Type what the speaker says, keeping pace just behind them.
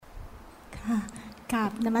กรา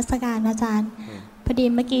บนมัสการอาจารย์พอดี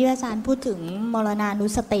เมื่อกี้อาจารย์พูดถึงมรณานุ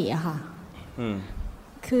สติอะค่ะ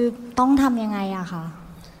คือต้องทำยังไงอะคะ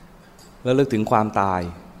แล้วลึกถึงความตาย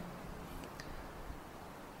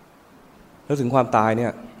แล้วถึงความตายเนี่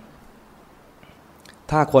ย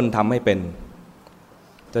ถ้าคนทำไม่เป็น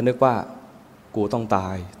จะนึกว่ากูต้องต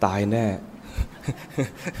ายแน่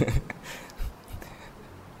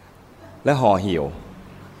แล้วห่อเหี่ยว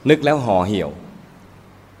นึกแล้วห่อเหี่ยว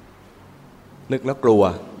นึกแล้วก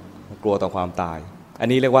ลัวต่อความตายอัน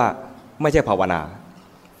นี้เรียกว่าไม่ใช่ภาวนา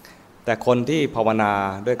แต่คนที่ภาวนา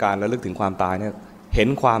ด้วยการระลึกถึงความตายเนี่ยเห็น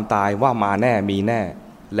ความตายว่ามาแน่มีแน่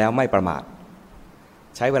แล้วไม่ประมาท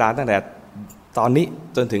ใช้เวลาตั้งแต่ตอนนี้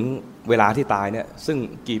จนถึงเวลาที่ตายเนี่ยซึ่ง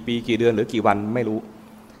กี่ปีกี่เดือนหรือกี่วันไม่รู้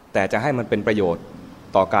แต่จะให้มันเป็นประโยชน์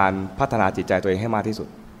ต่อการพัฒนาจิตใจตัวเองให้มากที่สุด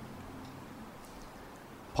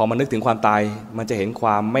พอมันนึกถึงความตายมันจะเห็นคว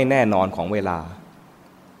ามไม่แน่นอนของเวลา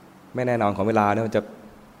ไม่แน่นอนของเวลาเนี่ยมั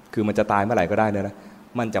นจะตายเมื่อไหร่ก็ได้เลยนะ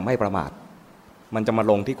มันจะไม่ประมาทมันจะมา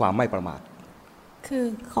ลงที่ความไม่ประมาทคือ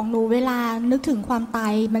ของหนูเวลานึกถึงความตา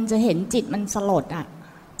ยมันจะเห็นจิตมันสลดอ่ะ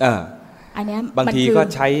อันนี้บางทีก็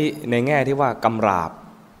ใช้ในแง่ที่ว่ากำราบ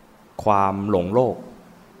ความหลงโลก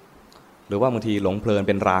หรือว่าบางทีหลงเพลินเ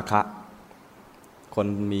ป็นราคะคน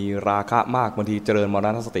มีราคะมากบางทีเจริญมร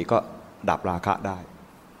ณสติก็ดับราคะได้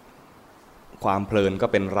ความเพลินก็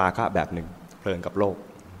เป็นราคะแบบหนึ่งเพลินกับโลก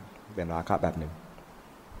เป็นราคะแบบหนึ่ง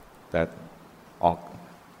แต่ออก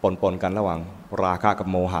ปนกันระหว่างราคะกับ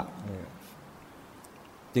โมหะ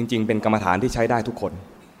จริงๆเป็นกรรมฐานที่ใช้ได้ทุกคน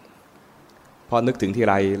พอนึกถึงที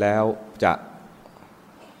ไรแล้วจ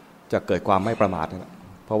ะเกิดความไม่ประมาท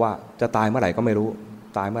เพราะว่าจะตายเมื่อไหร่ก็ไม่รู้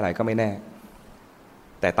ตายเมื่อไหร่ก็ไม่แน่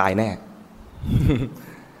แต่ตายแน่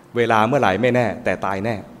เวลาเมื่อไหร่ไม่แน่แต่ตายแ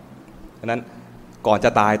น่ฉะนั้นก่อนจะ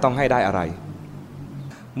ตายต้องให้ได้อะไร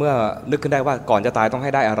เมื่อนึกขึ้นได้ว่าก่อนจะตายต้องใ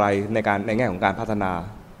ห้ได้อะไรในแง่ของการพัฒนา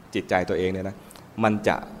จิตใจตัวเองเนี่ยนะมันจ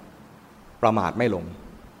ะประมาทไม่ลง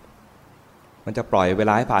มันจะปล่อยเว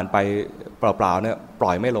ลาให้ผ่านไปเปล่าๆเนี่ยปล่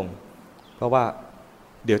อยไม่ลงเพราะว่า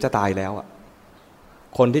เดี๋ยวจะตายแล้วอ่ะ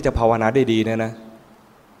คนที่จะภาวนาได้ดีเนี่ยนะ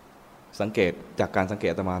สังเกตจากการสังเก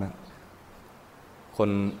ตอาตมานะ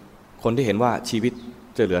คนที่เห็นว่าชีวิต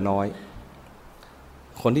จะเหลือน้อย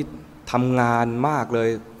คนที่ทำงานมากเลย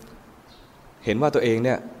เห็นว่าตัวเองเ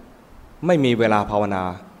นี่ยไม่มีเวลาภาวนา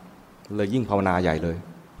เลยยิ่งภาวนาใหญ่เลย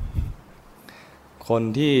คน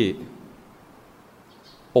ที่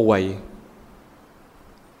ป่วย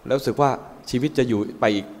แล้วรู้สึกว่าชีวิตจะอยู่ไป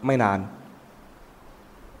อีกไม่นาน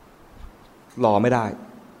รอไม่ได้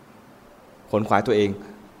ขนขวายตัวเอง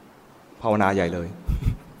ภาวนาใหญ่เลย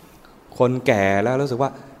คนแก่แล้วรู้สึกว่า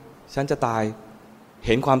ฉันจะตายเ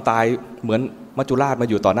ห็นความตายเหมือนมัจจุราชมา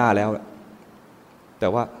อยู่ต่อหน้าแล้วแต่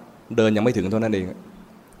ว่าเดินยังไม่ถึงเท่านั้นเอง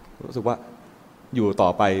รู้สึกว่าอยู่ต่อ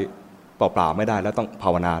ไปเปล่าๆไม่ได้แล้วต้องภา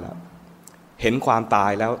วนาแล้วเห็นความตา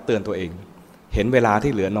ยแล้วเตือนตัวเองเห็นเวลา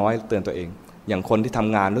ที่เหลือน้อยเตือนตัวเองอย่างคนที่ท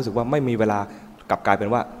ำงานรู้สึกว่าไม่มีเวลากลับกลายเป็น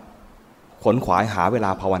ว่าขนขวายหาเวลา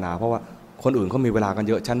ภาวนาเพราะว่าคนอื่นเขามีเวลากัน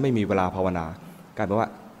เยอะฉันไม่มีเวลาภาวนากลายเป็นว่า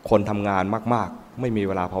คนทำงานมากๆไม่มีเ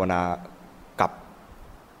วลาภาวนากับ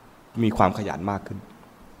มีความขยันมากขึ้น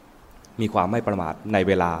มีความไม่ประมาทในเ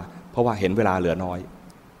วลาเพราะว่าเห็นเวลาเหลือน้อย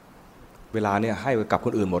เวลาเนี่ยให้กับค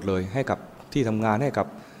นอื่นหมดเลยให้กับที่ทำงานให้กับ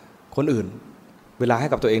คนอื่นเวลาให้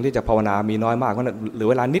กับตัวเองที่จะภาวนามีน้อยมากหรือ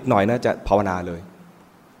เวลานิดหน่อยนะจะภาวนาเลย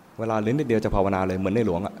เวลานิดเดียวจะภาวนาเลยเหมือนในห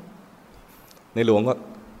ลวงอ่ะในหลวงก็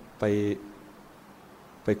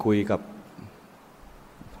ไปคุยกับ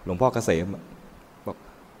หลวงพ่อเกษมบอก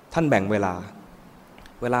ท่านแบ่งเวล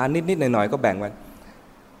านิดหน่อยๆก็แบ่งไว้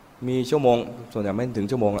มีชั่วโมงส่วนใหญ่ไม่ถึง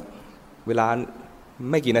ชั่วโมงอะเวลา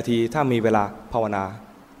ไม่กี่นาทีถ้ามีเวลาภาวนา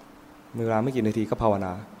มีเวลาไม่กี่นาทีก็ภาวน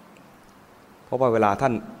าเพราะว่าเวลาท่า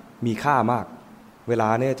นมีค่ามากเวลา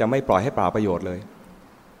เนี่ยจะไม่ปล่อยให้เปล่าประโยชน์เลย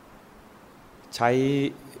ใช้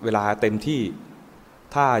เวลาเต็มที่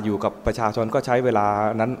ถ้าอยู่กับประชาชนก็ใช้เวลา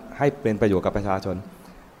นั้นให้เป็นประโยชน์กับประชาชน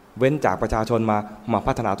เว้นจากประชาชนมา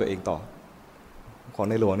พัฒนาตัวเองต่อของ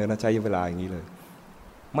ในหลวงเนี่ยนะใช้เวลาอย่างนี้เลย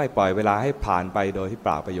ไม่ปล่อยเวลาให้ผ่านไปโดยที่เป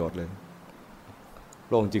ล่าประโยชน์เลยพ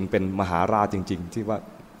ระองค์จึงเป็นมหาราชจริงๆที่ว่า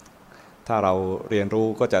ถ้าเราเรียนรู้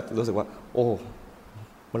ก็จะรู้สึกว่าโอ้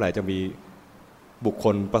เมื่อไหร่จะมีบุคค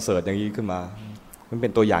ลประเสริฐอย่างนี้ขึ้นมามันเป็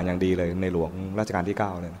นตัวอย่างอย่างดีเลยในหลวงรัชกาลที่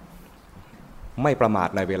9เลยนะไม่ประมาท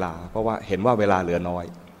ในเวลาเพราะว่าเห็นว่าเวลาเหลือน้อย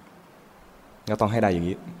ก็ต้องให้ได้อย่าง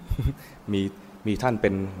นี้ มีท่านเป็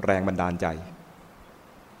นแรงบันดาลใจ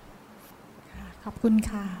ขอบคุณ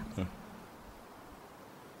ค่ะ